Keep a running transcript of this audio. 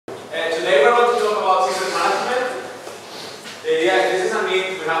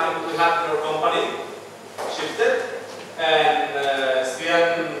we have in our company, Schibsted, and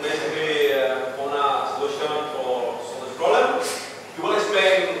Stian basically found a solution for solve this problem. He will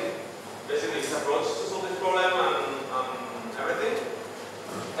explain basically his approach to solve this problem and everything.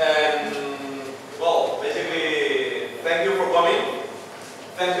 And well, basically, thank you for coming.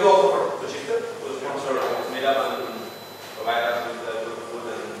 Thank you also to Schibsted, who sponsor meetup and provide us with the food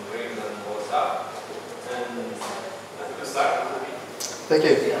and drinks and all that stuff. And I think we start. Thank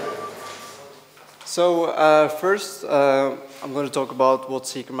you. So first, I'm going to talk about what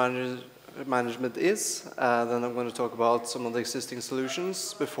secret management is. Then I'm going to talk about some of the existing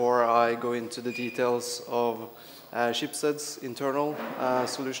solutions before I go into the details of Schibsted's internal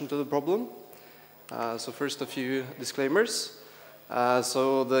solution to the problem. So first, a few disclaimers.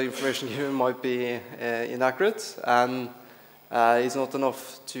 So the information given might be inaccurate and is not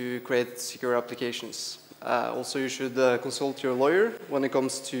enough to create secure applications. Also, you should consult your lawyer when it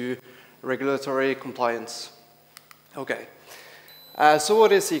comes to regulatory compliance. Okay. So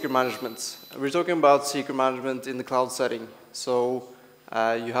what is secret management? We're talking about secret management in the cloud setting. So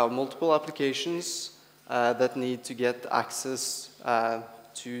you have multiple applications that need to get access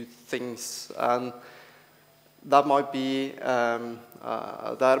to things. And that might be a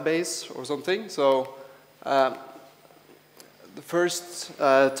database or something. So the first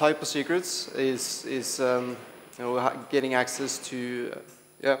type of secrets is getting access to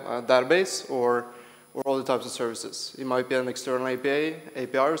a database or other types of services. It might be an external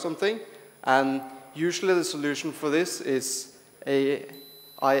API or something. And usually the solution for this is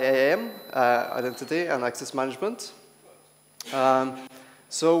IAM, Identity and Access Management.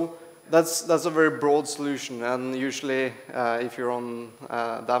 So that's a very broad solution. And usually if you're on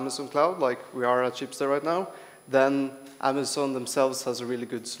the Amazon cloud, like we are at Schibsted right now, then Amazon themselves has a really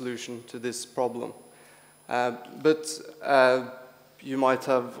good solution to this problem. But you might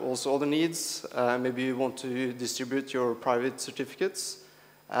have also other needs. Maybe you want to distribute your private certificates.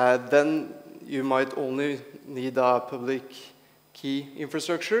 Then you might only need a public key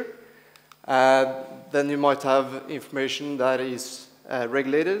infrastructure. Then you might have information that is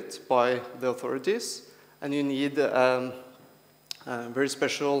regulated by the authorities, and you need very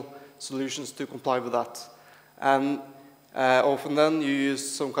special solutions to comply with that. And often then you use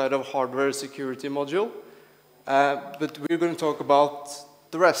some kind of hardware security module. But we're going to talk about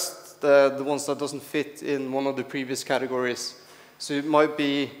the rest, the ones that doesn't fit in one of the previous categories. So it might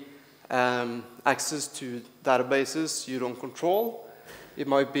be access to databases you don't control. It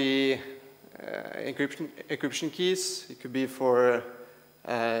might be encryption keys. It could be for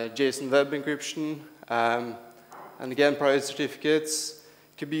JSON web encryption. And again, private certificates.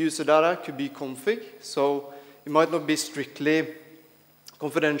 It could be user data. It could be config. So it might not be strictly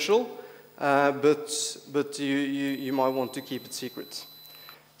confidential. But you might want to keep it secret.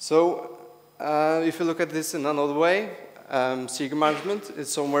 So if you look at this in another way, secret management is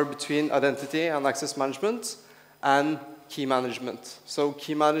somewhere between identity and access management and key management. So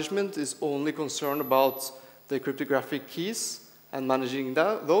key management is only concerned about the cryptographic keys and managing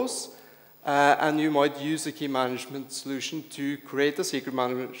those. And you might use a key management solution to create a secret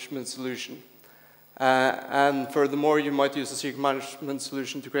management solution. And furthermore, you might use a secret management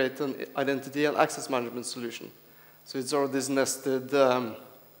solution to create an identity and access management solution. So it's sort of this nested,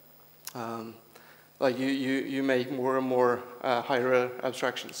 like you make more and more higher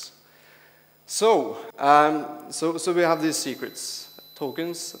abstractions. So we have these secrets,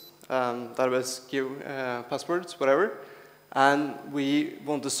 tokens, database key, passwords, whatever. And we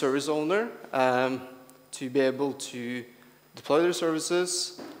want the service owner to be able to deploy their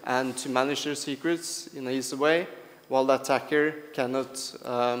services and to manage their secrets in an easy way, while the attacker cannot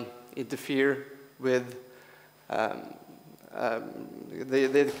interfere with,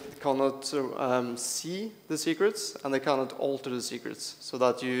 they cannot see the secrets, and they cannot alter the secrets so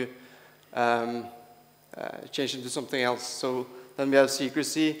that you change it to something else. So then we have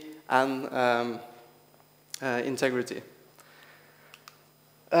secrecy and integrity.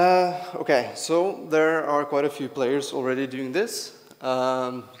 Okay, so there are quite a few players already doing this.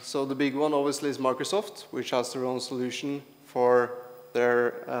 So the big one obviously is Microsoft, which has their own solution for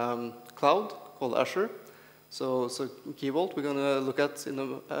their cloud called Azure. So Key Vault we're going to look at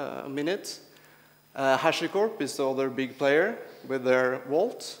in a minute. Hashicorp is the other big player with their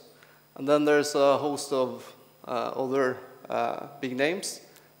Vault. And then there's a host of other big names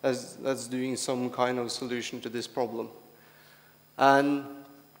that's doing some kind of solution to this problem. And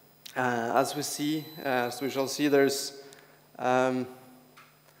as we shall see, there's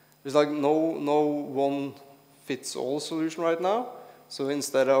like no one fits all solution right now. So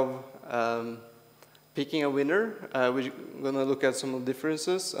instead of picking a winner. We're going to look at some of the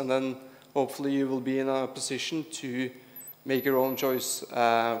differences, and then hopefully you will be in a position to make your own choice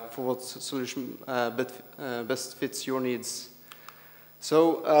for what solution best fits your needs.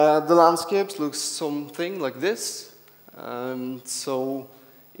 So the landscapes looks something like this. So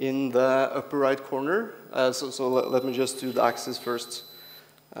in the upper right corner, so let me just do the axis first.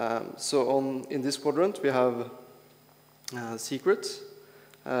 So in this quadrant we have secret.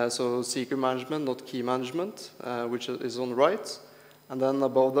 So secret management, not key management, which is on the right. And then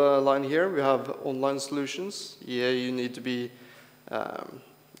above the line here, we have online solutions. Yeah, you need to be,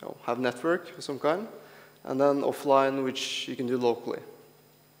 have network of some kind. And then offline, which you can do locally.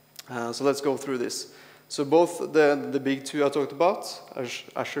 So let's go through this. So both the big two I talked about,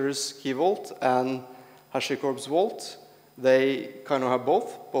 Azure's Key Vault and Hashicorp's Vault, they kind of have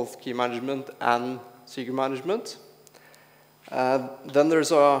both key management and secret management. Then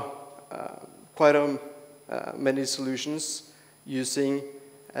there's quite many solutions using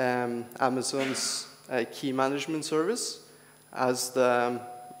Amazon's key management service as the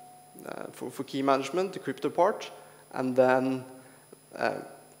for key management, the crypto part, and then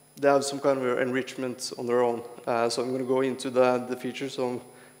they have some kind of enrichment on their own. So I'm going to go into the features of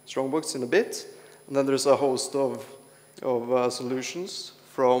Strongbox in a bit, and then there's a host of solutions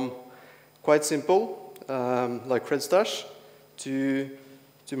from quite simple like CredStash to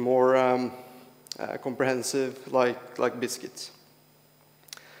more comprehensive like Biscuit.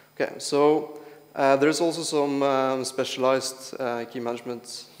 Okay, so there's also some specialized key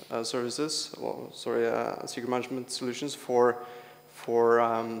management services, secret management solutions for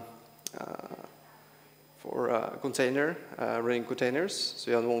container running containers.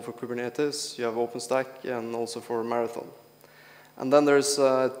 So you have one for Kubernetes, you have OpenStack, and also for Marathon. And then there's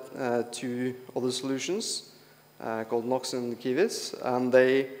two other solutions called Nox and Kivis, and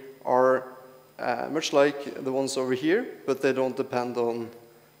they are much like the ones over here, but they don't depend on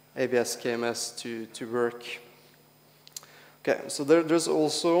AWS KMS to work. Okay, so there's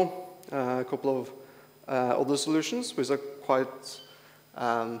also a couple of other solutions which are quite,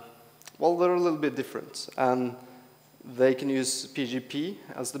 well, they're a little bit different, and they can use PGP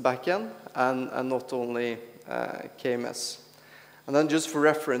as the backend and not only KMS. And then just for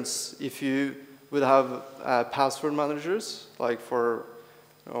reference, if you would have password managers, like for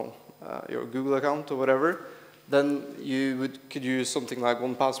your Google account or whatever, then you could use something like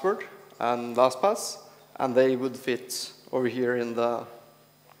 1Password and LastPass, and they would fit over here in the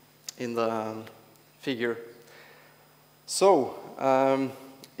figure. So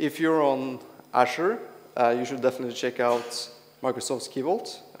if you're on Azure, you should definitely check out Microsoft's Key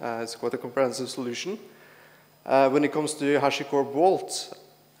Vault. It's quite a comprehensive solution. When it comes to Hashicorp Vault,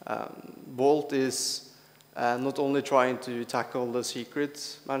 Vault is not only trying to tackle the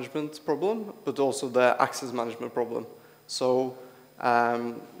secret management problem, but also the access management problem. So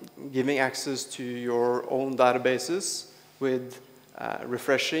giving access to your own databases with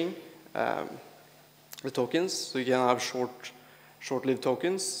refreshing the tokens, so you can have short-lived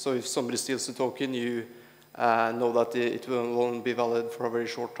tokens. So if somebody steals the token, you know that it will only be valid for a very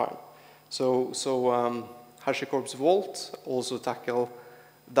short time. So Hashicorp's Vault also tackle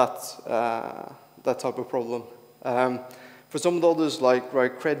that type of problem. For some of the others, like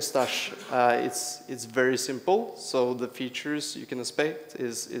CredStash, it's very simple. So the features you can expect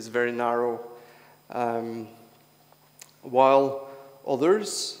is very narrow, while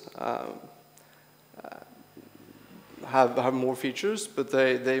others have more features, but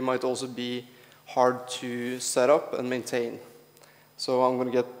they might also be hard to set up and maintain. So I'm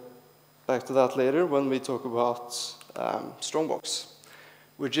going to get back to that later when we talk about Strongbox,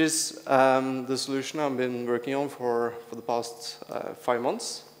 which is the solution I've been working on for the past 5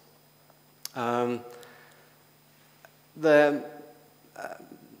 months. The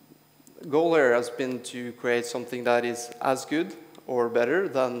goal here has been to create something that is as good or better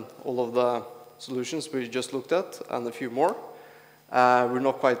than all of the solutions we just looked at and a few more. We're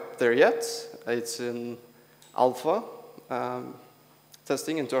not quite there yet. It's in alpha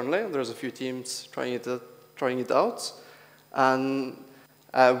testing internally. There's a few teams trying it out, and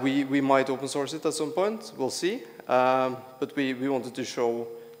we might open source it at some point. We'll see. But we wanted to show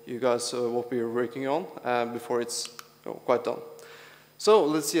you guys what we were working on before it's quite done. So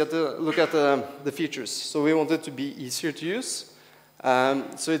let's look at the features. So we want it to be easier to use.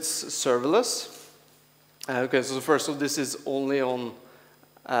 So it's serverless. Okay, so the first of this is only on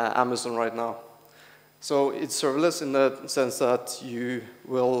Amazon right now. So it's serverless in the sense that you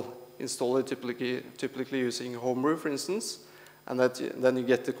will install it typically using Homebrew, for instance, and then you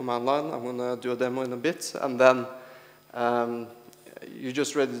get the command line. I'm going to do a demo in a bit, and then you're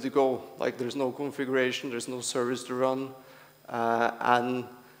just ready to go. Like there's no configuration, there's no service to run, and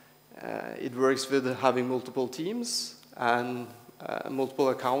it works with having multiple teams and multiple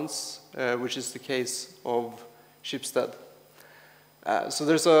accounts, which is the case of Schibsted. So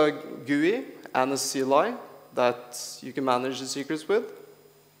there's a GUI and a CLI that you can manage the secrets with.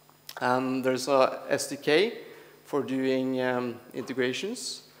 And there's a SDK for doing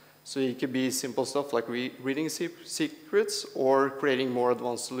integrations. So it could be simple stuff like reading secrets or creating more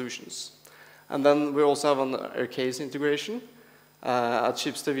advanced solutions. And then we also have an arcade integration. At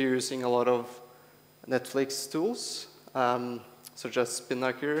Schibsted, we're using a lot of Netflix tools, such as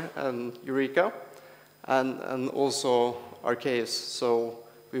Spinnaker and Eureka, and also arcades. So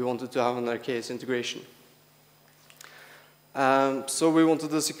we wanted to have an arcades integration. So we wanted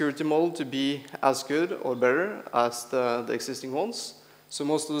the security model to be as good or better as the existing ones. So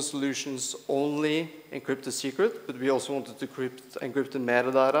most of the solutions only encrypt the secret, but we also wanted to encrypt the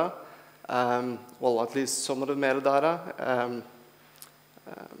metadata, well, at least some of the metadata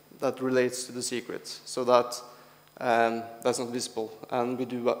that relates to the secret, so that that's not visible. And we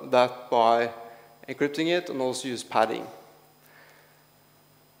do that by encrypting it and also use padding.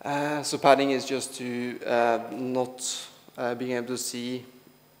 So padding is just to not being able to see,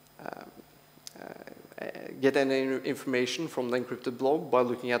 get any information from the encrypted blob by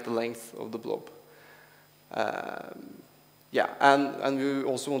looking at the length of the blob. Yeah, and we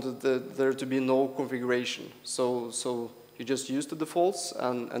also wanted there to be no configuration. So you just use the defaults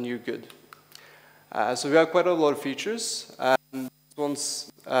and you're good. So we have quite a lot of features. These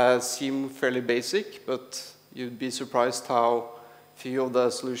ones seem fairly basic, but you'd be surprised how few of the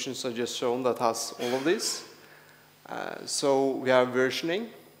solutions are just shown that has all of this. So we have versioning,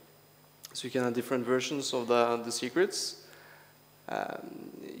 so you can have different versions of the secrets.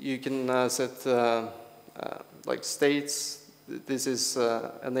 You can set like states, this is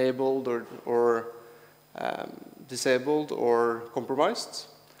enabled or disabled or compromised.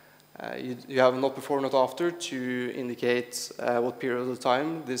 You have not before, not after to indicate what period of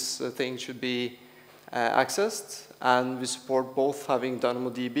time this thing should be accessed. And we support both having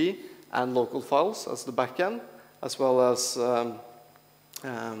DynamoDB and local files as the backend, as well as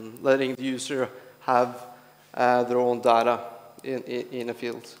letting the user have their own data in a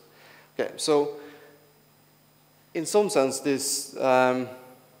field. Okay, so in some sense, this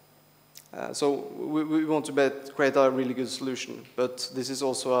so we want to create a really good solution, but this is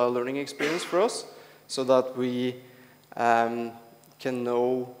also a learning experience for us, so that we can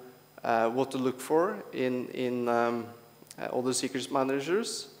know what to look for in other secrets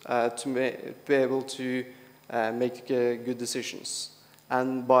managers to be able to make good decisions.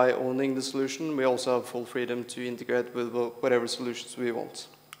 And by owning the solution, we also have full freedom to integrate with whatever solutions we want.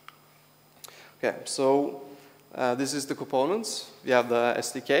 Okay, so this is the components. We have the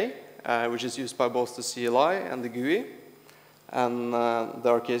SDK, which is used by both the CLI and the GUI, and the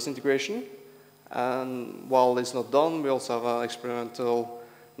arcades integration. And while it's not done, we also have an experimental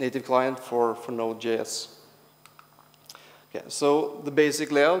native client for Node.js. Okay, so the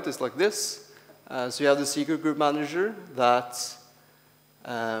basic layout is like this. So you have the secret group manager that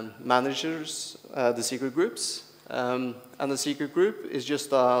manages the secret groups. And the secret group is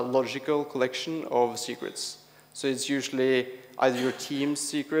just a logical collection of secrets. So it's usually either your team's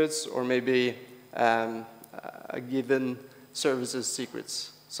secrets or maybe a given service's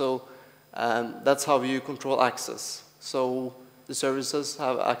secrets. So that's how you control access. So the services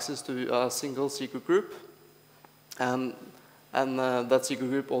have access to a single secret group, and that secret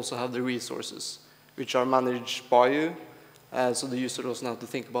group also have the resources, which are managed by you, so the user doesn't have to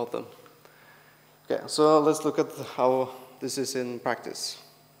think about them. Okay, so let's look at how this is in practice.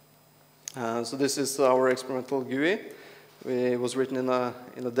 So this is our experimental GUI. It was written in a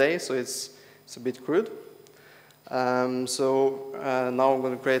day, so it's a bit crude. So now I'm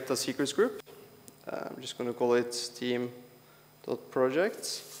going to create a secrets group. I'm just going to call it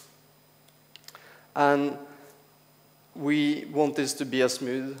team.projects. And we want this to be as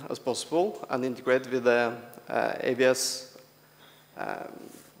smooth as possible and integrate with the AWS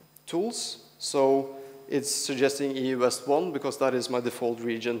tools. So it's suggesting EU West 1 because that is my default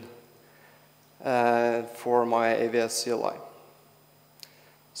region for my AWS CLI.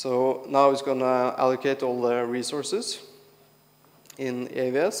 So now it's going to allocate all the resources in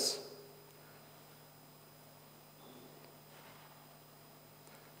AWS.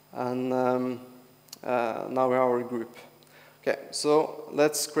 And now we have our group. Okay, so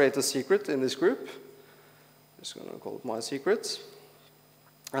let's create a secret in this group. Just going to call it my secret.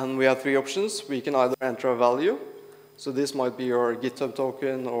 And we have three options. We can either enter a value. So this might be your GitHub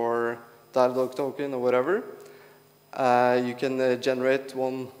token or Datadog token or whatever. you can generate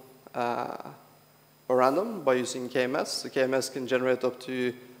one random by using KMS. So KMS can generate up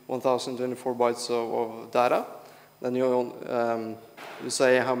to 1024 bytes of data. Then you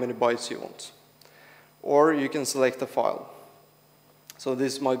say how many bytes you want. Or you can select a file. So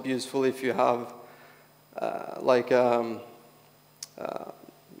this might be useful if you have like a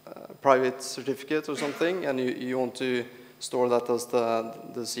private certificate or something, and you want to store that as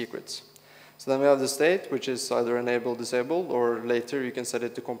the secrets. So then we have the state, which is either enabled, disabled, or later you can set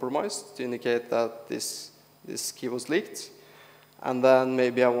it to compromised to indicate that this key was leaked. And then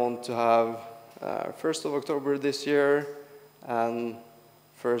maybe I want to have 1st of October this year and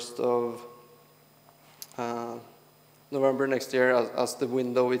 1st of November next year as the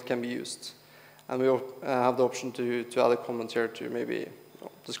window it can be used. And we have the option to add a comment here to maybe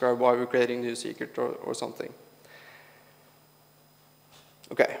describe why we're creating a new secret or something.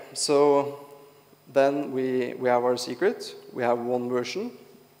 Okay, so then we have our secret. We have one version,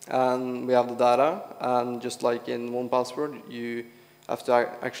 and we have the data. And just like in 1Password, you have to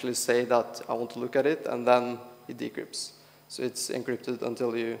actually say that I want to look at it, and then it decrypts. So it's encrypted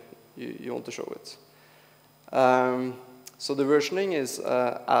until you want to show it. So the versioning is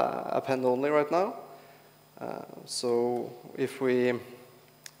append only right now. So if we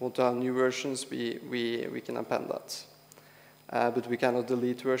want to have new versions, we can append that. But we cannot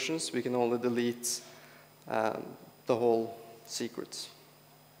delete versions. We can only delete the whole secret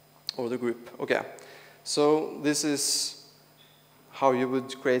or the group. Okay, so this is how you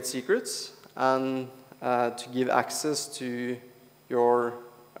would create secrets and to give access to your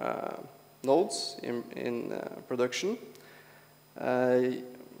nodes in production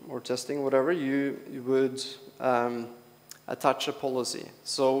or testing, whatever. You would attach a policy.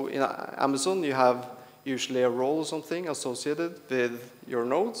 So in Amazon, you have usually a role or something associated with your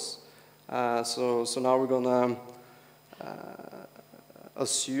nodes. So now we're going to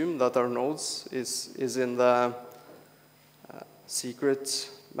assume that our nodes is in the secret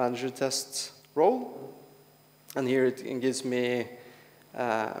manager test role. And here it gives me,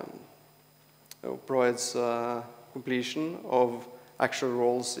 provides completion of actual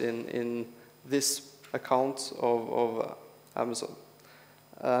roles in this account of Amazon.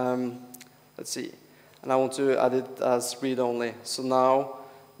 Let's see. And I want to add it as read-only. So now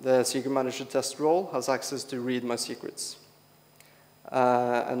the secret manager test role has access to read my secrets.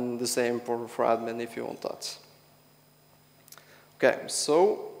 And the same for admin if you want that. Okay,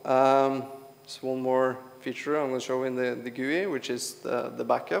 so just one more feature I'm going to show in the GUI, which is the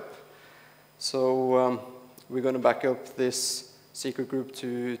backup. So we're going to back up this secret group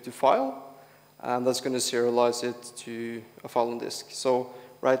to file, and that's going to serialize it to a file on disk. So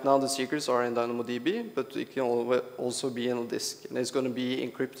right now the secrets are in DynamoDB, but it can also be in a disk. And it's going to be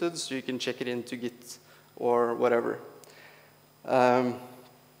encrypted, so you can check it into Git or whatever.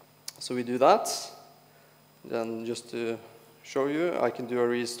 So we do that. Then just to show you, I can do a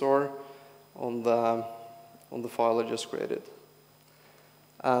restore on the file I just created.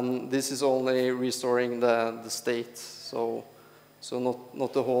 And this is only restoring the state, so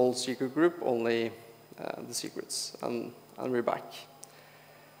not the whole secret group, only the secrets, and we're back.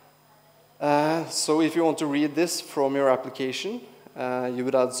 So if you want to read this from your application, you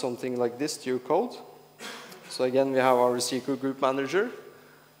would add something like this to your code. So again, we have our secret group manager,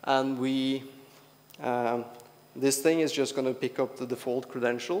 and this thing is just going to pick up the default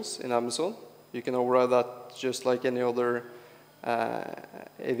credentials in Amazon. You can override that just like any other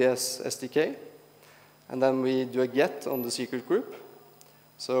AWS SDK. And then we do a get on the secret group.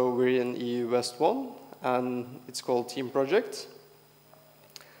 So we're in EU West 1, and it's called Team Project.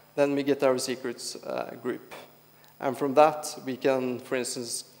 Then we get our secrets group. And from that, we can, for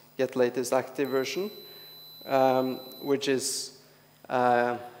instance, get latest active version, which is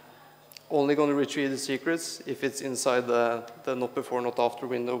only going to retrieve the secrets if it's inside the not before, not after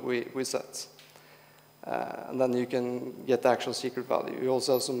window we set. And then you can get the actual secret value. You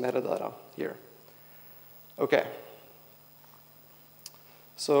also have some metadata here. Okay.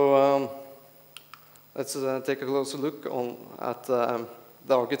 So let's take a closer look at the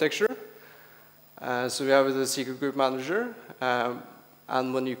architecture. So we have the secret group manager,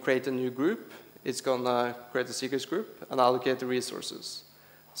 and when you create a new group, it's going to create a secrets group and allocate the resources.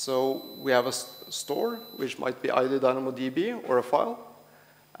 So we have a store, which might be either DynamoDB or a file.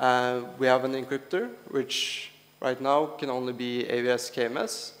 We have an encryptor, which right now can only be AWS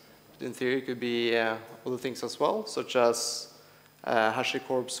KMS. But in theory, it could be other things as well, such as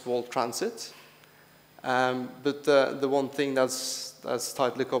Hashicorp's Vault Transit. But the one thing that's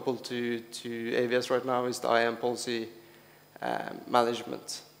tightly coupled to AWS right now is the IAM policy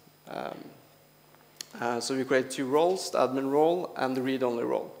management. So we create two roles, the admin role and the read-only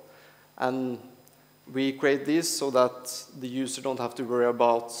role. And we create these so that the user don't have to worry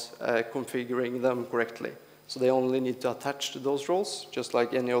about configuring them correctly. So they only need to attach to those roles, just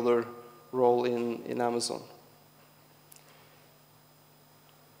like any other role in Amazon.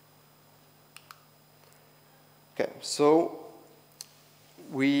 Okay, so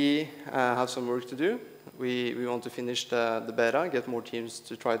we have some work to do. We want to finish the beta, get more teams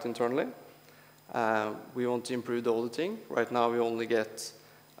to try it internally. We want to improve the auditing. Right now we only get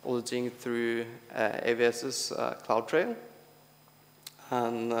auditing through AWS's CloudTrail.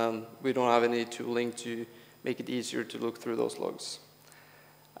 And we don't have any tooling to make it easier to look through those logs.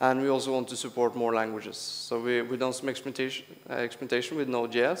 And we also want to support more languages. So we've done some experimentation with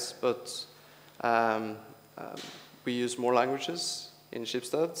Node.js, but we use more languages in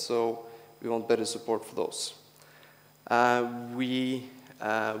Schibsted, so we want better support for those. We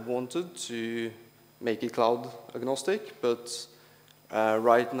wanted to make it cloud agnostic, but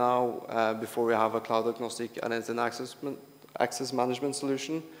right now, before we have a cloud agnostic identity and access management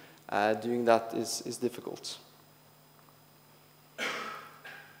solution, doing that is difficult.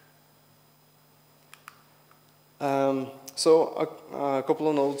 So a couple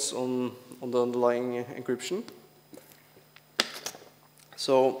of notes on the underlying encryption.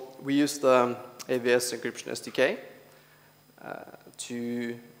 So we use the AWS encryption SDK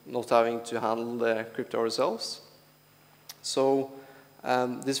to not having to handle the crypto ourselves. So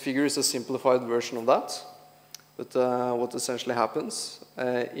this figure is a simplified version of that. But what essentially happens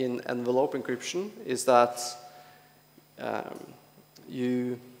in envelope encryption is that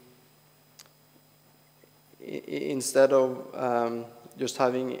you, instead of just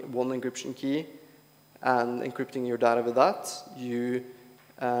having one encryption key and encrypting your data with that, you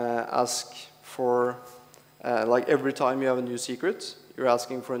ask for, like every time you have a new secret, you're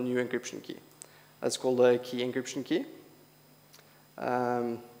asking for a new encryption key. That's called a key encryption key.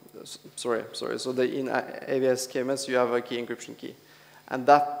 Sorry. So in AWS KMS, you have a key encryption key. And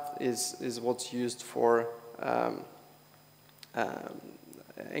that is what's used for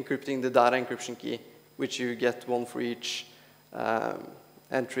encrypting the data encryption key, which you get one for each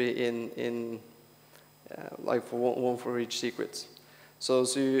entry like for one for each secret. So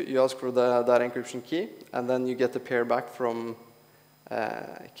you ask for the data encryption key, and then you get the pair back from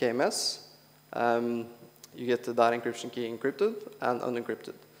KMS. You get the data encryption key encrypted and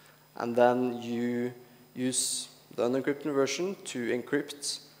unencrypted. And then you use the unencrypted version to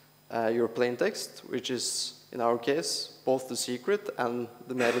encrypt your plain text, which is, in our case, both the secret and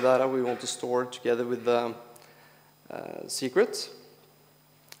the metadata we want to store together with the secret.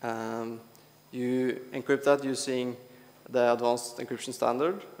 You encrypt that using the advanced encryption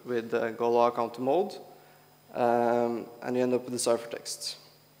standard with the Gola counter mode, and you end up with the ciphertext.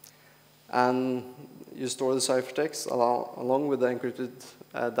 And you store the ciphertext along with the encrypted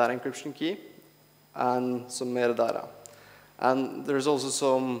data encryption key and some metadata. And there's also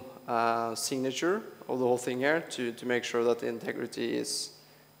some signature of the whole thing here to make sure that the integrity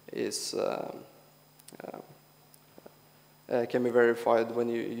can be verified when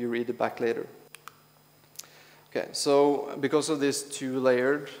you read it back later. Okay, so because of this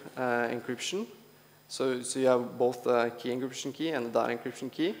two-layered encryption, so you have both the key encryption key and the data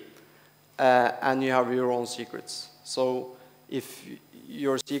encryption key, and you have your own secrets. So if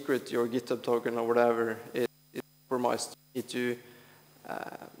your secret, your GitHub token or whatever is compromised, you need to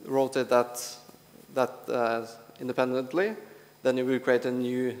rotate that independently. Then you will create a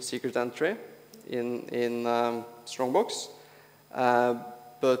new secret entry in Strongbox.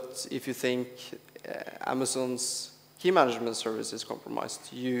 But if you think Amazon's key management service is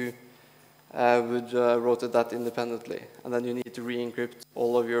compromised, you would rotate that independently, and then you need to re-encrypt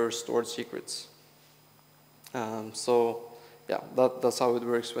all of your stored secrets. So yeah, that's how it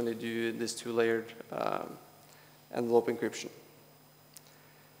works when you do this two-layered envelope encryption.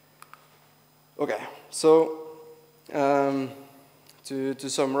 Okay, so to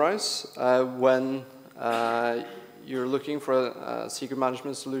summarize, when you're looking for a secret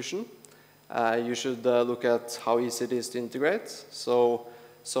management solution, you should look at how easy it is to integrate. So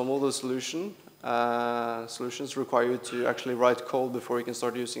some of the solutions require you to actually write code before you can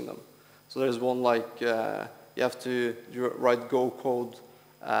start using them. So there's one like you have to write Go code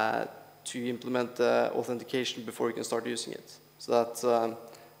to implement authentication before you can start using it. So that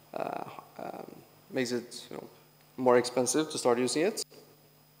makes it more expensive to start using it.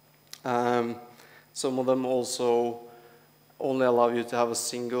 Some of them also only allow you to have a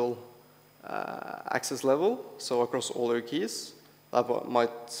single access level, so across all your keys. That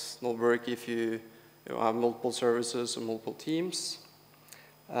might not work if you have multiple services or multiple teams.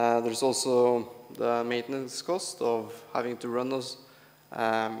 There's also the maintenance cost of having to run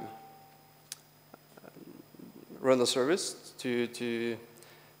a service to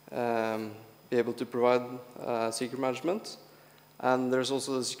be able to provide secret management. And there's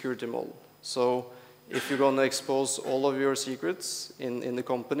also the security model. So if you're going to expose all of your secrets in the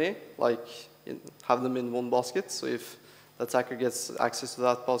company, like have them in one basket, so if the attacker gets access to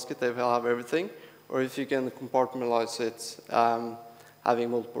that basket, they will have everything. Or if you can compartmentalize it,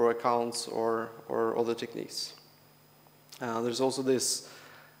 having multiple accounts or other techniques. There's also this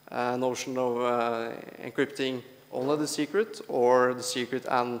notion of encrypting only the secret or the secret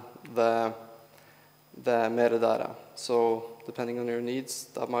and the metadata. So depending on your needs,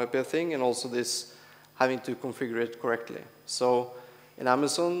 that might be a thing, and also this having to configure it correctly. So in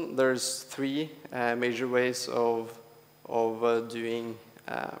Amazon, there's three major ways of doing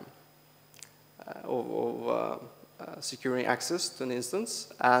securing access to an instance,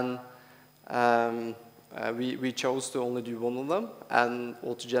 and we chose to only do one of them and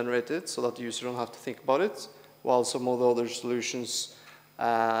auto-generate it so that the user don't have to think about it, while some of the other solutions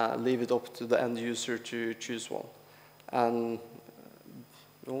leave it up to the end user to choose one. And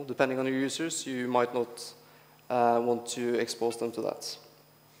depending on your users, you might not want to expose them to that.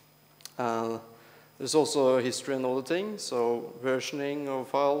 There's also history and auditing, so versioning of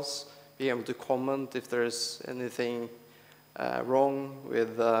files, being able to comment if there's anything wrong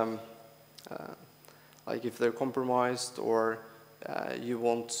with, like if they're compromised or you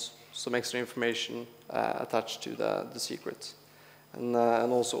want some extra information attached to the secret. And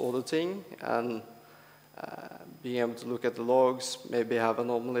also auditing and being able to look at the logs, maybe have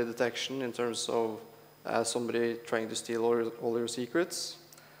anomaly detection in terms of somebody trying to steal all your secrets.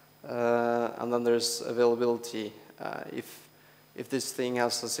 And then there's availability. If this thing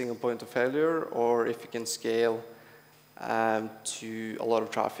has a single point of failure, or if you can scale to a lot of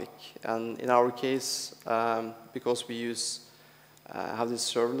traffic. And in our case, because we have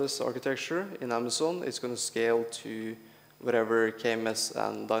this serverless architecture in Amazon, it's going to scale to whatever KMS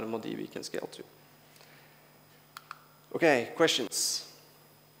and DynamoDB can scale to. Okay, questions?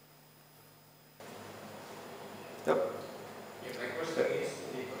 Yep. Yeah, my question is,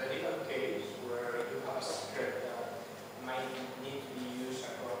 in the hypothetical case where you have a secret that might need to be used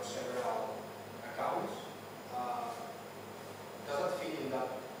across several accounts, does that fit in that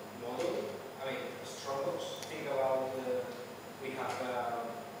model? I mean, Strongbox, think about we have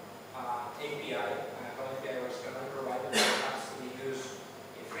API, an account API or external provider that has to be used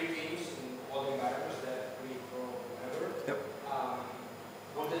in 3 teams in all the environments that we pro whatever. Yep.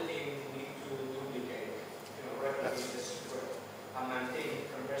 Would the team need to duplicate, replicate the secret and maintain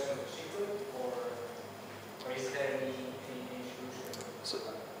different versions of the secret, or is there any solution?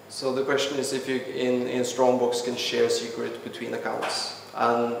 So the question is if you in Strongbox can share secret between accounts,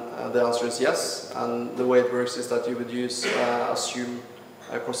 and the answer is yes. And the way it works is that you would use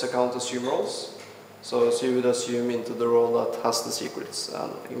cross-account assume roles. So you would assume into the role that has the secrets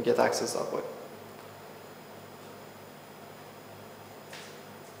and you can get access that way.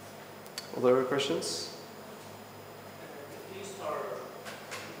 Other questions? If you store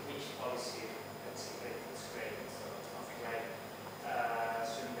which policy that's great, so something like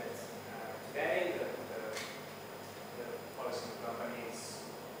assume that today the policy of the company is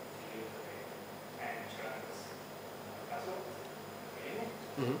delivery and insurance password. Okay,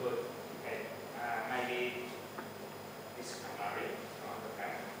 good. Okay, maybe this can vary from the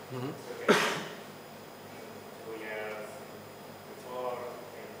time. It's okay. 2 years before.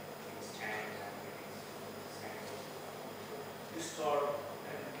 You store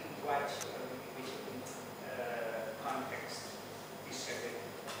in what context this secret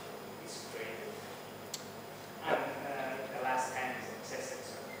is created. And the last time is accessed,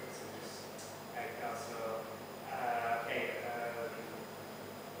 so it's like also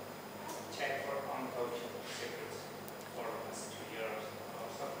check for untouchable secrets for the past 2 years or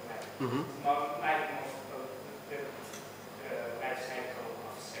something like that. Not like most of the life cycle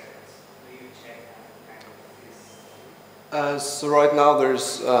of secrets. Do you check kind of this? So right now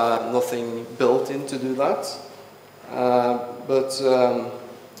there's nothing built in to do that, but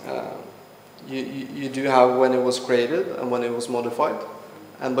you do have when it was created and when it was modified,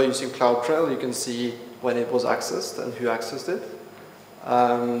 and by using CloudTrail you can see when it was accessed and who accessed it,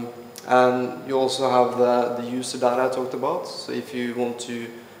 and you also have the user data I talked about. So if you want to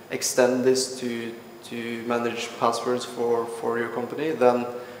extend this to manage passwords for your company, then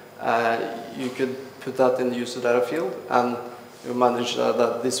you could put that in the user data field, and you manage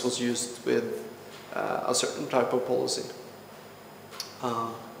that this was used with a certain type of policy.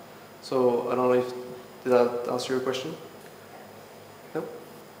 So I don't know if did that answer your question? No?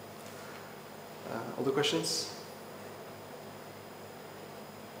 Other questions?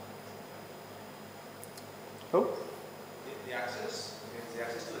 Oh? The access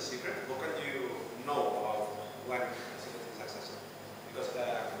to the secret, what can you know about when a secret is accessed? Because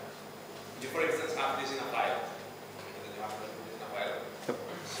you, for instance, have this in a file, and then you have to put it in a file. Yep.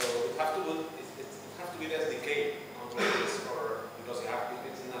 So it have to be the SDK on this, or because if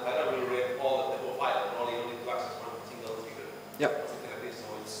it's in a file, it will read the whole file, and only need to access one single secret. Yep. Something like this.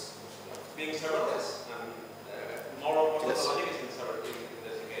 So it's being serverless, and most of the logic is in the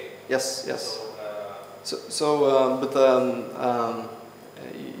SDK. Yes, yes. So,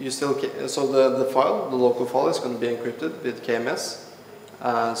 You still so the file, the local file, is going to be encrypted with KMS.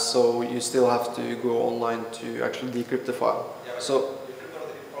 So you still have to go online to actually decrypt the file. yeah, So you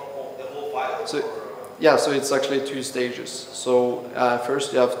decrypt the whole file. So yeah, so it's actually 2 stages. So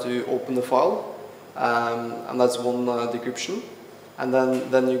first you have to open the file, and that's one decryption, and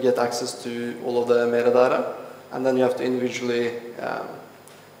then you get access to all of the metadata, and then you have to individually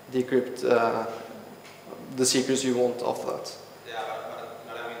decrypt the secrets you want after that. Yeah, but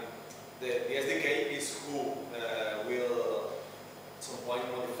I mean, the SDK is who will at some point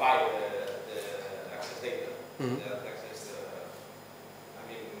modify the access data. Mm-hmm. The access, I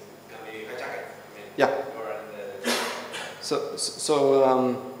mean, it can be hijacked. I mean, Yeah. or in the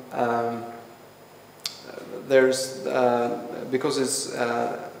There's because it's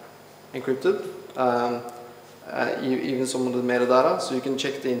encrypted, even some of the metadata, so you can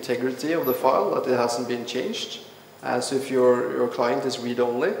check the integrity of the file, that it hasn't been changed. So if your client is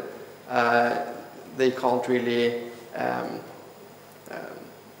read-only, they can't really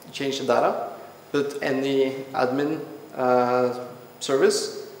change the data, but any admin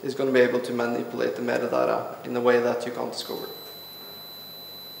service is going to be able to manipulate the metadata in a way that you can't discover.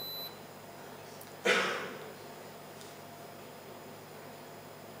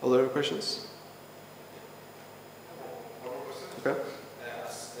 Other questions? one more question. Okay.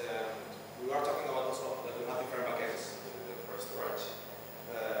 We are talking about also that we have different backends for storage.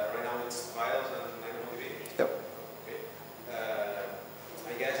 Right now it's files and MongoDB. Yep. Okay.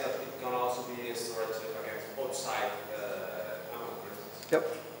 I guess that it can also be storage backends outside Amazon, for instance. Yep.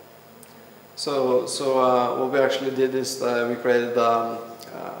 So what we actually did is we created a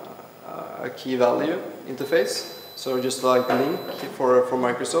key value interface. So just like Link for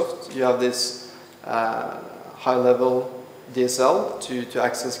Microsoft, you have this high-level DSL to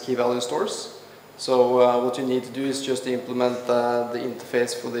access key value stores. So what you need to do is just implement the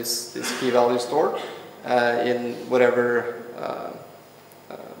interface for this key value store in whatever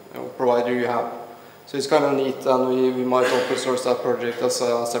provider you have. So it's kind of neat, and we might open source that project as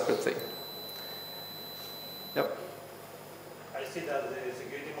a separate thing. Yep. I see that the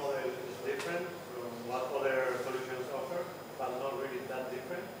security model is different from what other solutions offer, but not really that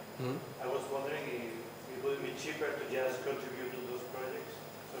different. Mm-hmm. I was wondering if it would be cheaper to just contribute to those projects.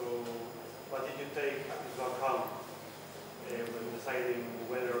 So what did you take into account when deciding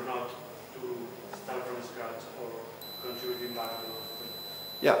whether or not to start from scratch or contributing back to those projects?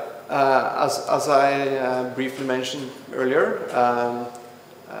 Yeah, as I briefly mentioned earlier,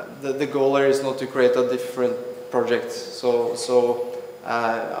 the goal here is not to create a different project. So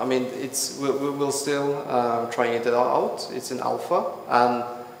I mean, we'll still trying it out. It's in alpha, and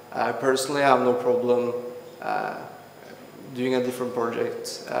personally, I have no problem doing a different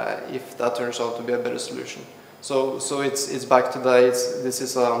project if that turns out to be a better solution. So it's back to that.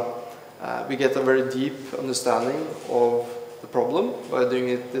 We get a very deep understanding of the problem by doing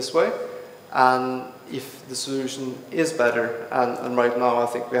it this way, and if the solution is better, and right now I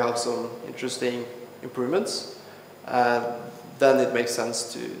think we have some interesting improvements, then it makes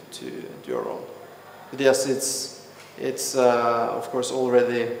sense to do our own. But yes, it's of course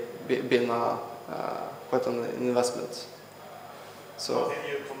already been quite an investment. So. How can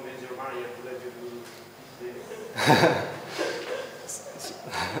you convince your manager to let you do this?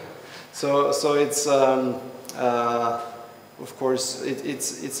 So it's of course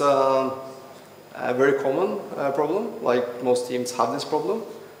it's a very common problem. Like most teams have this problem,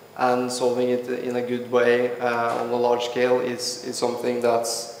 and solving it in a good way on a large scale is something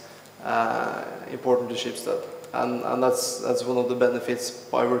that's important to Schibsted, and that's one of the benefits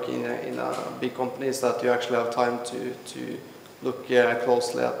by working in a big company, is that you actually have time to look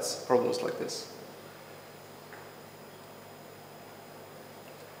closely at problems like this.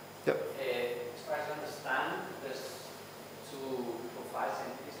 Yep. As far as I understand, there's two profiles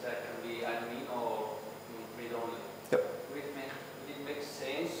entities that can be admin or read-only. Yep. Would it make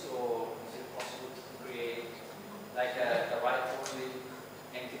sense, or is it possible to create like a write-only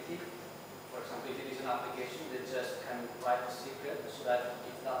entity? For example, if it is an application that just can write a secret, so that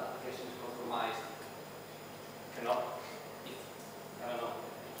if that application is compromised,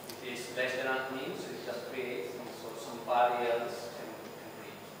 less than admin, so it just creates, and so somebody else can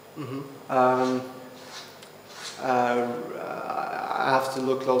read. I have to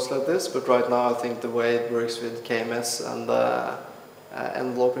look closely at this, but right now I think the way it works with KMS and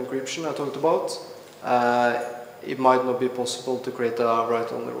envelope encryption I talked about, it might not be possible to create a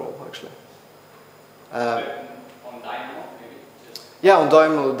write-only role actually. On Dynamo, maybe? Yeah, on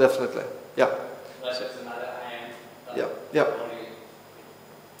Dynamo definitely. Yeah. That's another IAM. Yeah.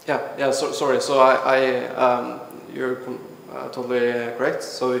 Yeah. Yeah. Sorry. So you're totally correct.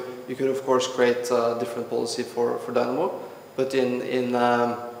 So you could of course create a different policy for Dynamo, but in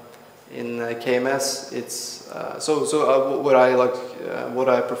KMS it's what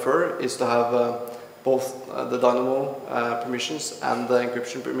I prefer is to have both the Dynamo permissions and the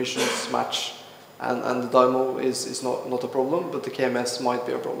encryption permissions match, and the Dynamo is not a problem, but the KMS might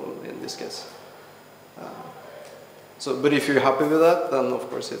be a problem in this case. But if you're happy with that, then of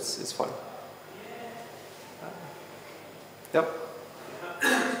course it's fine. Yep. Do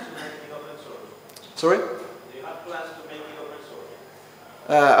you have plans to make it open source? Sorry? Do you have plans to make it open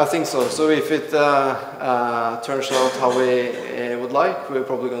source? I think so. So if it turns out how we would like, we're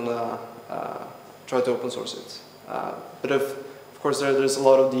probably gonna try to open source it. But of course there's a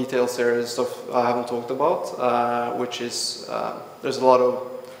lot of details there, and stuff I haven't talked about, which is there's a lot of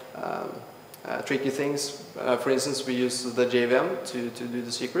tricky things. For instance, we use the JVM to do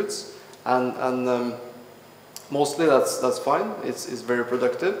the secrets, and mostly that's fine. It's very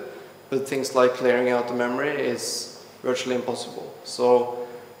productive, but things like clearing out the memory is virtually impossible. So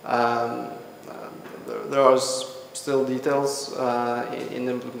there are still details in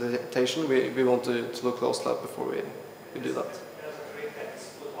implementation we want to look closely at before we do that. There's a trick that's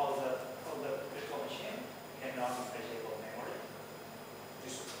put all the virtual machine and non-special memory.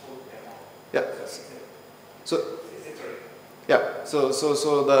 Just put them all. Yeah. So Is it true? yeah. So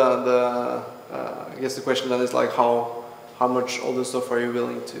the I guess the question then is like how much other stuff are you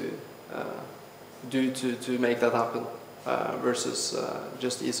willing to do to make that happen versus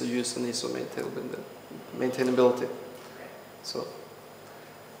just ease of use and ease of maintainability. So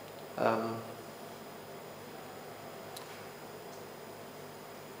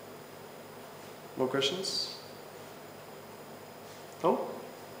more questions? No?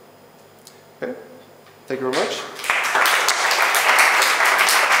 Okay. Thank you very much.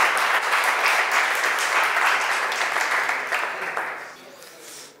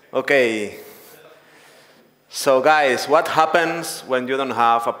 Okay. So guys, what happens when you don't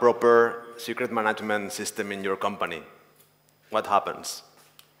have a proper secret management system in your company? What happens?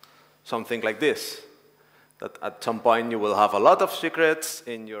 Something like this. That at some point you will have a lot of secrets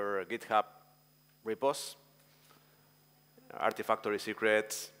in your GitHub repos, Artifactory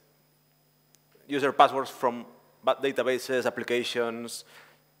secrets, user passwords from databases, applications,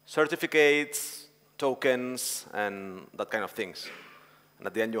 certificates, tokens, and that kind of things. And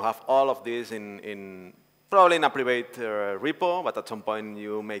at the end, you have all of this probably in a private repo, but at some point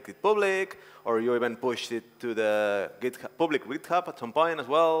you make it public, or you even push it to the public GitHub at some point as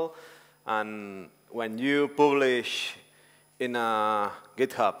well. And when you publish in a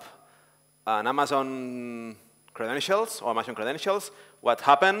GitHub an Amazon credentials or Amazon credentials, what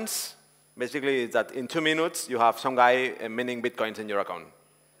happens basically is that in 2 minutes you have some guy mining Bitcoins in your account.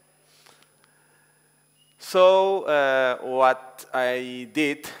 So what I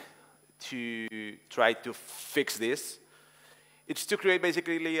did to try to fix this, it's to create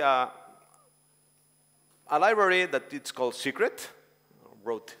basically a library that it's called secret,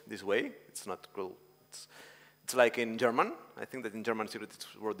 wrote this way. It's not cool. It's like in German. I think that in German secret it's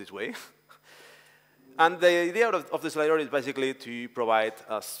wrote this way. And the idea of this library is basically to provide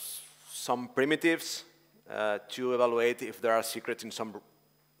us some primitives to evaluate if there are secrets in some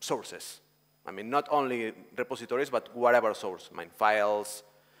sources. I mean, not only repositories, but whatever source. I mean, files,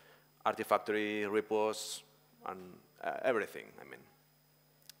 Artifactory, repos, and everything. I mean,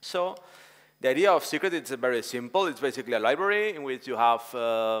 so the idea of secret is very simple. It's basically a library in which you have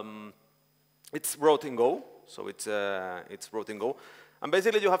it's wrote in Go, so it's wrote in Go, and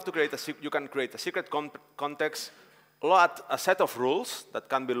basically you have to create you can create a secret context, a set of rules that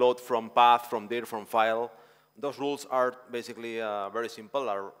can be loaded from path, from dir, from file. Those rules are basically very simple.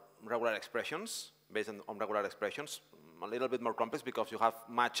 Are regular expressions, based on regular expressions, a little bit more complex because you have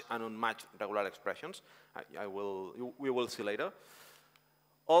match and unmatched regular expressions. We will see later.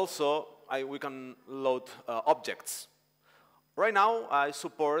 Also, we can load objects. Right now,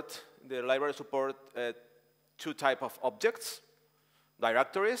 the library support 2 types of objects,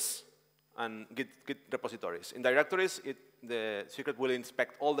 directories and Git repositories. In directories, the secret will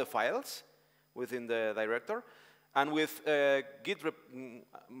inspect all the files within the director. And with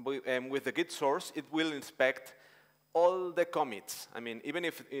with the Git source, it will inspect all the commits. I mean, even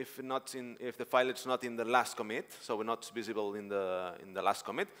if the file is not in the last commit, so not visible in the last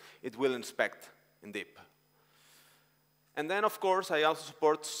commit, it will inspect in deep. And then, of course, I also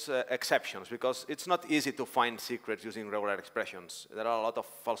support exceptions, because it's not easy to find secrets using regular expressions. There are a lot of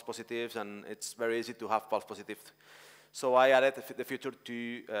false positives, and it's very easy to have false positives. So I added the feature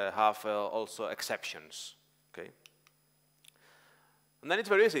to have also exceptions. Okay. And then it's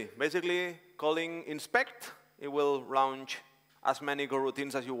very easy. Basically, calling inspect, it will launch as many Go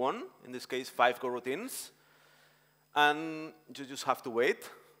routines as you want. In this case, 5 Go routines. And you just have to wait.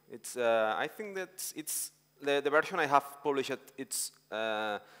 It's, I think that it's the version I have published, it's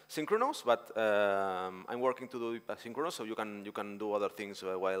synchronous, but I'm working to do it asynchronous, so you can do other things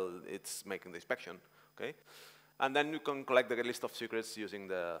while it's making the inspection. Okay? And then you can collect the list of secrets using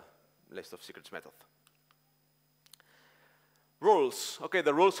the list of secrets method. Rules. Okay,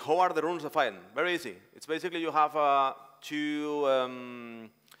 the rules. How are the rules defined? Very easy. It's basically you have two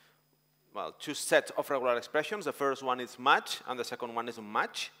sets of regular expressions. The first one is match, and the second one is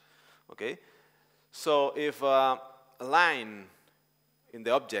unmatch. Okay. So if a line in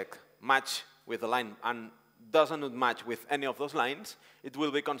the object match with a line and does not match with any of those lines, it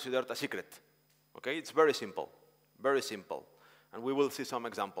will be considered a secret. Okay. It's very simple. Very simple. And we will see some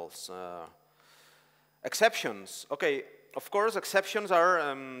examples. Exceptions. Okay. Of course, exceptions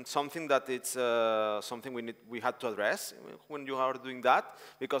are something that it's something we had to address when you are doing that,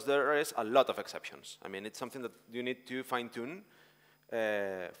 because there is a lot of exceptions. I mean, it's something that you need to fine-tune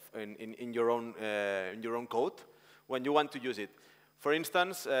in your own code when you want to use it. For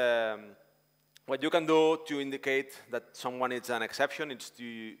instance, what you can do to indicate that someone is an exception, it's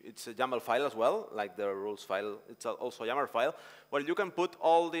a YAML file as well, like the rules file. It's also a YAML file, where you can put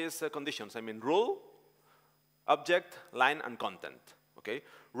all these conditions. I mean, rule, object, line, and content. Okay,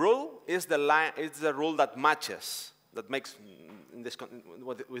 rule is the line. It's the rule that matches, that makes in this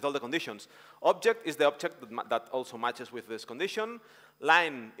with all the conditions. Object is the object that also matches with this condition.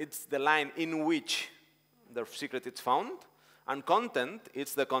 Line, it's the line in which the secret is found, and content,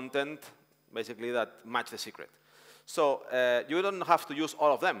 it's the content basically that match the secret. So you don't have to use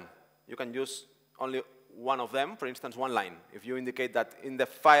all of them. You can use only one of them. For instance, one line. If you indicate that in the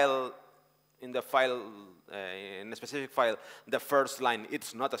file. In a specific file, the first line,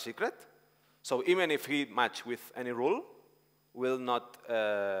 it's not a secret. So even if he match with any rule, will not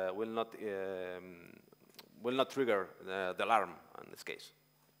trigger the alarm in this case.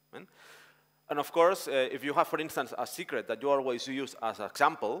 And of course, if you have, for instance, a secret that you always use as an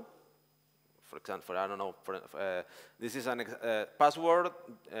example, for example, I don't know, this is an password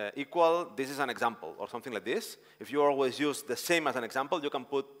equal, this is an example, or something like this. If you always use the same as an example, you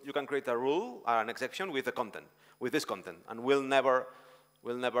can create a rule, an exception with the content, with this content, and it will never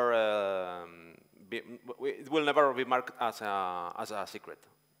be marked as a secret.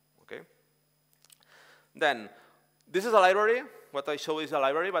 Okay. Then this is a library. What I show is a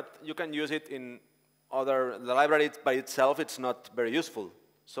library, but you can use it in other. The library by itself, it's not very useful.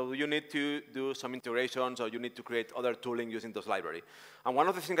 So you need to do some integrations, or you need to create other tooling using this library. And one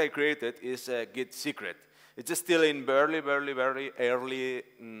of the things I created is Git secret. It's still in very early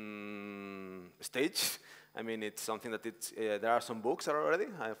stage. I mean, it's something that there are some books already.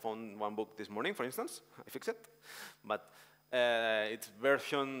 I found one book this morning, for instance. I fixed it. But it's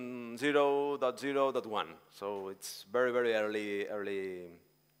version 0.0.1. So it's very early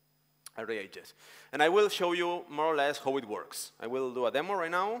ages. And I will show you more or less how it works. I will do a demo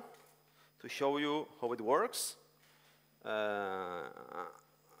right now to show you how it works.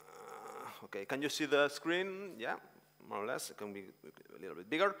 Okay, can you see the screen? Yeah, more or less. It can be a little bit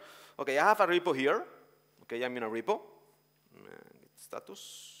bigger. Okay, I have a repo here. Okay, I'm in a repo. Git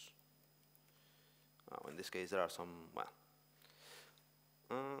status. Oh, in this case, there are some,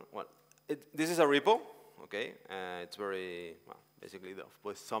 this is a repo. Okay, it's very, basically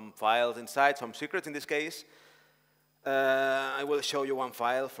with some files inside, some secrets in this case. I will show you one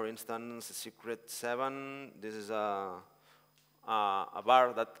file, for instance, secret 7. This is a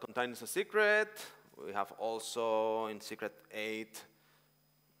var that contains a secret. We have also in secret 8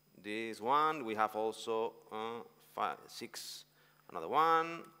 this one. We have also 6, another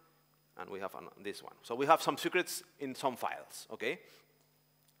one, and we have this one. So we have some secrets in some files, okay?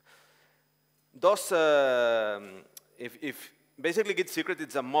 Those, basically Git secret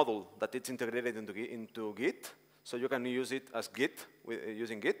is a module that it's integrated into Git, so you can use it as Git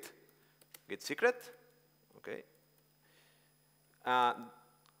using Git secret, okay.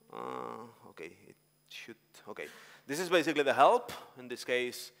 Okay, it should, okay. This is basically the help. In this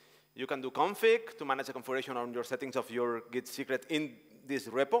case, You can do config to manage the configuration on your settings of your Git secret in this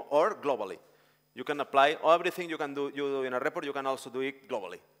repo or globally. You can apply everything you do in a repo, you can also do it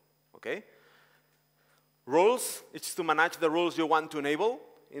globally. Okay? Rules, it's to manage the rules you want to enable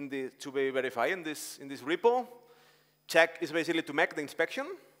to be verified in this repo. Check is basically to make the inspection.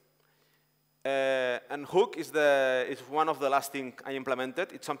 And hook is one of the last things I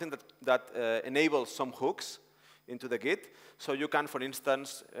implemented. It's something that enables some hooks into the Git. So you can, for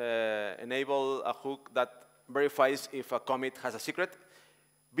instance, enable a hook that verifies if a commit has a secret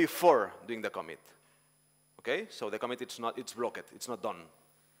before doing the commit. Okay? So the commit, it's blocked. It's not done.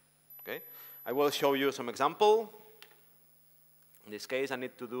 Okay? I will show you some example. In this case, I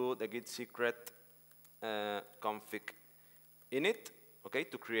need to do the git secret config init, okay,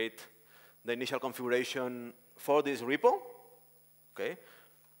 to create the initial configuration for this repo. Okay.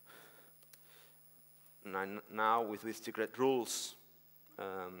 Now with these secret rules,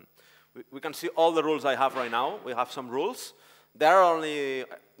 we can see all the rules I have right now. We have some rules.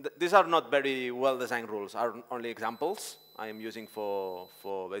 These are not very well-designed rules, are only examples I am using for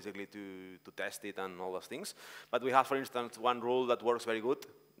basically to test it and all those things. But we have, for instance, one rule that works very good.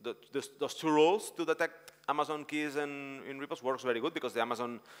 Those two rules to detect Amazon keys in repos works very good because the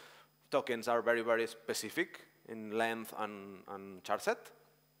Amazon tokens are very, very specific in length and char set.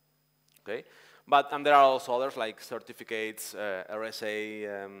 Okay? And there are also others like certificates,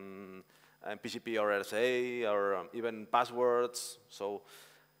 RSA, PGP or RSA, or even passwords. So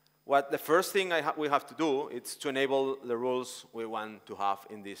the first thing we have to do is to enable the rules we want to have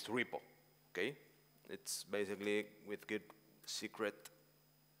in this repo. Okay? It's basically with git secret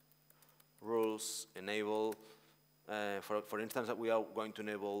rules enable. For instance, we are going to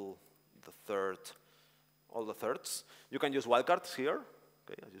enable all the thirds. You can use wildcards here,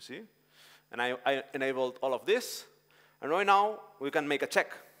 okay, as you see. And I enabled all of this. And right now, we can make a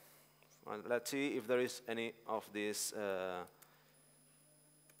check. Let's see if there is any of this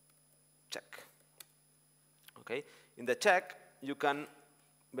check. Okay. In the check, you can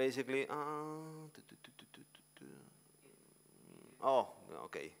basically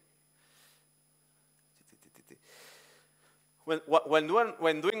okay. When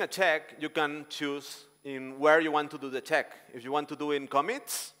doing a check, you can choose in where you want to do the check. If you want to do in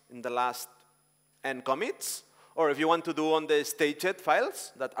commits, in the last n commits, or if you want to do on the staged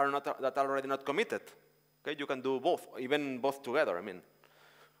files that are already not committed. Okay, you can do both, even both together. I mean,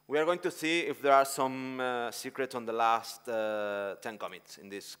 we are going to see if there are some secrets on the last 10 commits in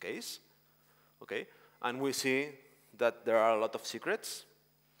this case. Okay, and we see that there are a lot of secrets.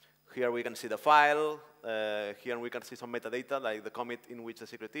 Here we can see the file. Here we can see some metadata, like the commit in which the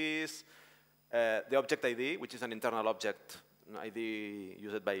secret is, the object ID, which is an internal object ID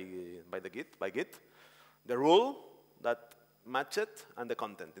used by Git, the rule that matched it, and the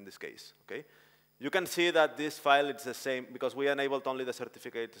content in this case. Okay, you can see that this file is the same because we enabled only the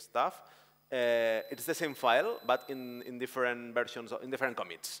certificate stuff. It's the same file, but in different versions, in different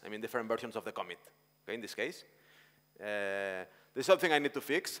commits. I mean, different versions of the commit. Okay, in this case. There's something I need to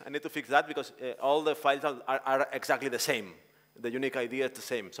fix. I need to fix that because all the files are exactly the same. The unique ID is the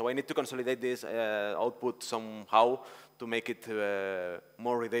same. So I need to consolidate this output somehow to make it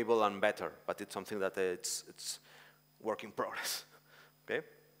more readable and better. But it's something that it's work in progress. Okay.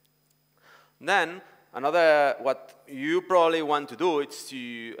 Then what you probably want to do is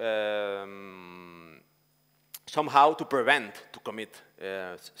to somehow to prevent to commit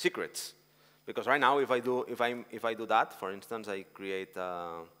secrets. Because right now, if I do that, for instance, I create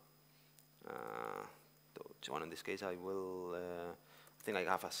one in this case. I will. I think I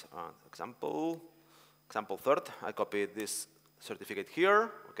have as example third. I copy this certificate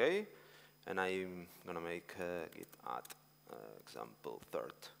here, okay, and I'm gonna make git add example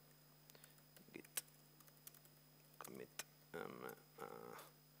third git commit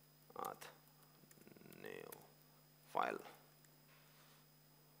add new file.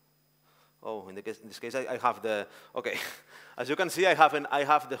 Oh, in this case, I have the, okay. As you can see, I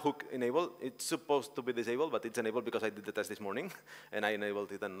have the hook enabled. It's supposed to be disabled, but it's enabled because I did the test this morning, and I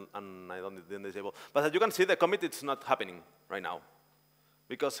enabled it, and I didn't disable. But as you can see, the commit, it's not happening right now,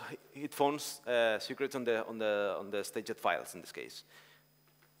 because it phones secrets on the staged files in this case.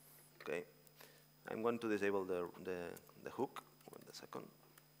 Okay, I'm going to disable the hook. Wait a second.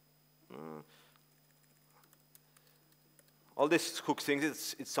 All these hook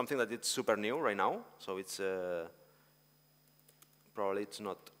things, it's something that it's super new right now, so it's probably it's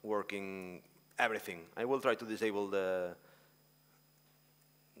not working everything. I will try to disable the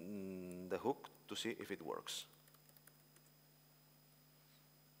hook to see if it works.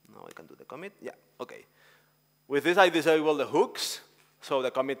 Now I can do the commit. Yeah, okay. With this, I disable the hooks. so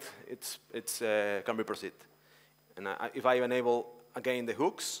the commit can be proceeded. And if I enable again the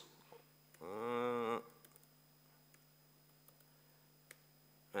hooks,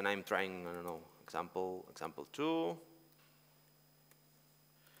 and I'm trying, I don't know, example 2,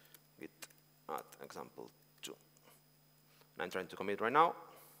 git add example 2. And I'm trying to commit right now.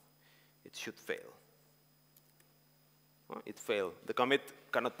 It should fail. It failed. The commit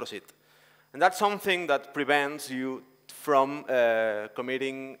cannot proceed. And that's something that prevents you from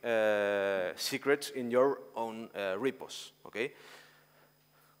committing secrets in your own repos, okay?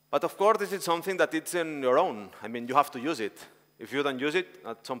 But of course, this is something that it's in your own. I mean, you have to use it. If you don't use it,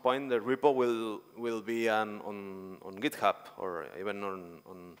 at some point, the repo will be on GitHub or even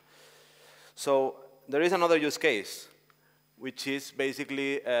on. So there is another use case, which is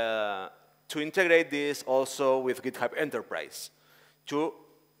basically to integrate this also with GitHub Enterprise, to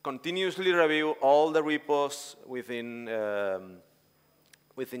continuously review all the repos within their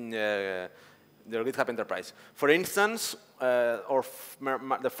GitHub Enterprise. For instance,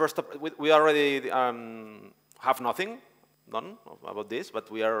 we already have nothing done about this,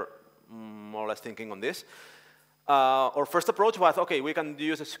 but we are more or less thinking on this. Our first approach was, okay, we can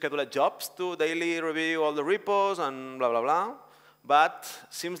use scheduled jobs to daily review all the repos and blah, blah, blah. But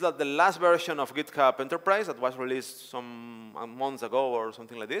seems that the last version of GitHub Enterprise that was released some months ago or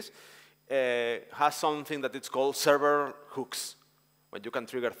something like this has something that it's called server hooks, where you can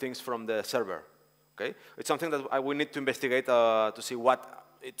trigger things from the server. Okay, it's something that we need to investigate to see what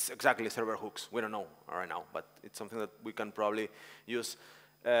it's exactly server hooks. We don't know right now, but it's something that we can probably use.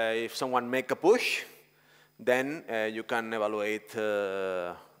 If someone make a push, then you can evaluate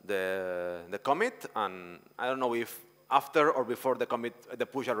the commit, and I don't know if after or before the commit, the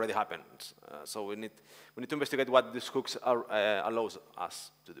push already happens. So we need to investigate what these hooks allows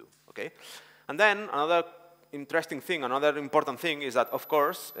us to do. Okay, and then another interesting thing, another important thing is that, of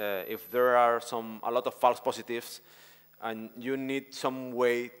course, if there are a lot of false positives, and you need some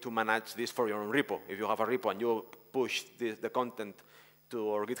way to manage this for your own repo. If you have a repo and you push the content to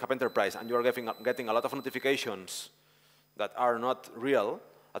our GitHub Enterprise, and you are getting a lot of notifications that are not real,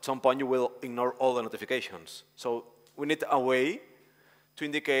 at some point you will ignore all the notifications. So we need a way to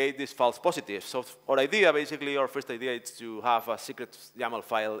indicate these false positives. So our idea, basically, our first idea is to have a secret YAML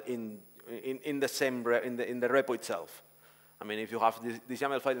file in the repo itself. I mean, if you have this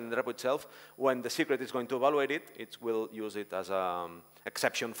YAML file in the repo itself, when the secret is going to evaluate it, it will use it as an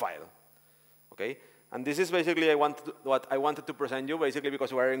exception file. Okay? And this is basically what I wanted to present you, basically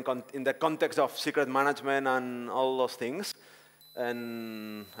because we're in the context of secret management and all those things.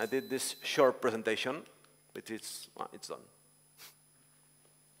 And I did this short presentation, which is, well, it's done.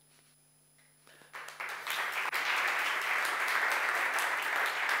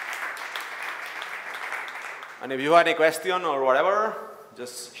 And if you have any question or whatever,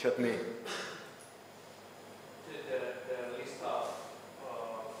 just shoot me. The list of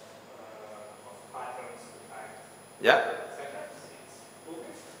patterns, Yeah?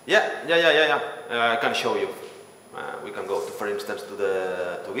 Yeah. I can show you. We can go, for instance,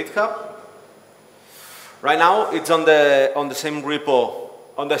 to GitHub. Right now, it's on the same repo.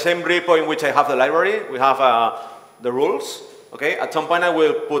 On the same repo in which I have the library, we have the rules. Okay, at some point I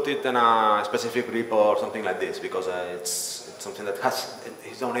will put it in a specific repo or something like this because it's something that has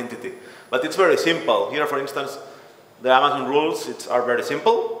its own entity. But it's very simple. Here, for instance, the Amazon rules are very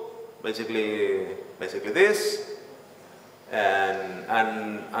simple. Basically this, and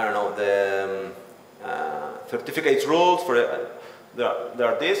I don't know, the certificates rules for there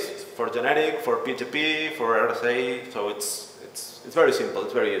are this for generic, for PHP, for RSA. So it's very simple.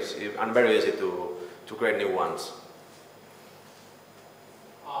 It's very easy and very easy to create new ones.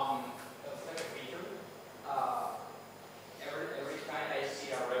 Like a feature, every time I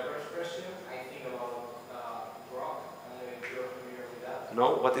see a reverse version, I think about Rock. I don't know if you're familiar with that.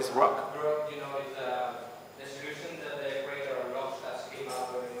 No, what is Rock? Rock, you know, is the solution that the creator of Logstash came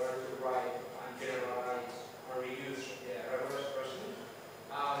up with in order to write and generalize or reuse the reverse version.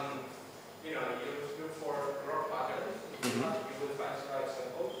 You know, you look for Rock patterns. You will find some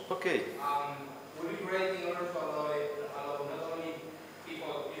examples. Okay. Would be great in order to allow not only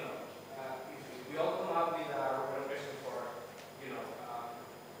people, you know, if we all come up with a representation for, you know,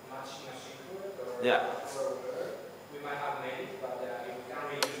 matching a secret or whatever, we might have made it, but if we can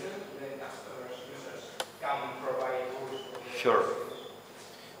reuse them, then users can provide tools for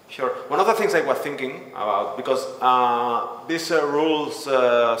Sure. One of the things I was thinking about, because this rules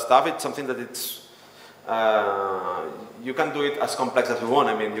stuff, it's something that it's you can do it as complex as you want.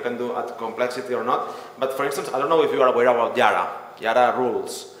 I mean, you can do at complexity or not. But for instance, I don't know if you are aware about Yara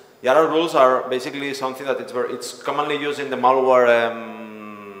rules. Yara rules are basically something that it's commonly used in the malware.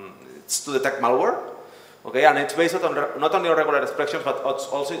 It's to detect malware, okay, and it's based on not only on regular expressions, but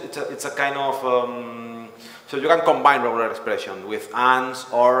also it's a kind of so you can combine regular expression with ands,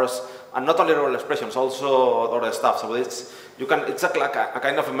 ors, and not only regular expressions, also other stuff. So it's like a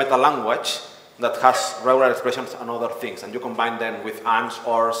kind of a meta language that has regular expressions and other things, and you combine them with ands,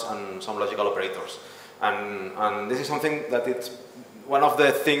 ors, and some logical operators. And this is something that it's one of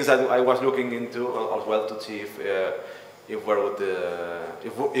the things that I was looking into as well to see if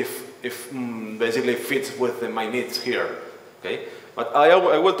basically fits with my needs here. Okay, but I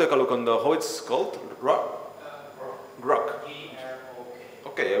will take a look on the how it's called. Grok. Grok. G-R-O-K.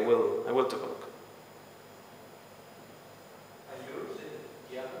 Okay, I will take a look. And yours is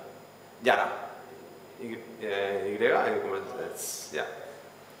Yara? Yara.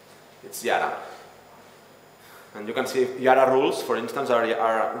 It's Yara. And you can see Yara rules, for instance,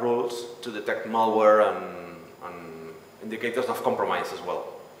 are rules to detect malware and indicators of compromise as well.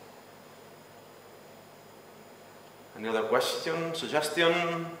 Any other question,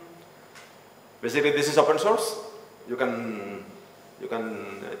 suggestion? Basically, this is open source.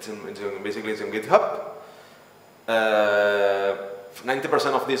 Basically it's in GitHub.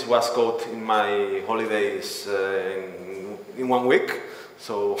 90% of this was code in my holidays in 1 week,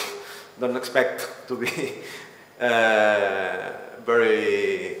 so don't expect to be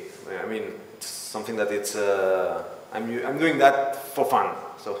very. I mean, it's something that it's. I'm doing that for fun,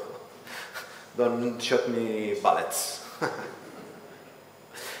 so don't shoot me bullets.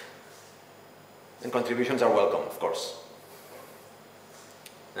 And contributions are welcome, of course.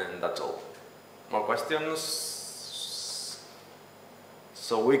 And that's all. More questions?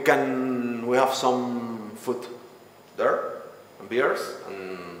 So we have some food there, and beers,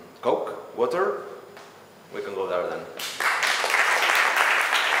 and Coke, water. We can go there then.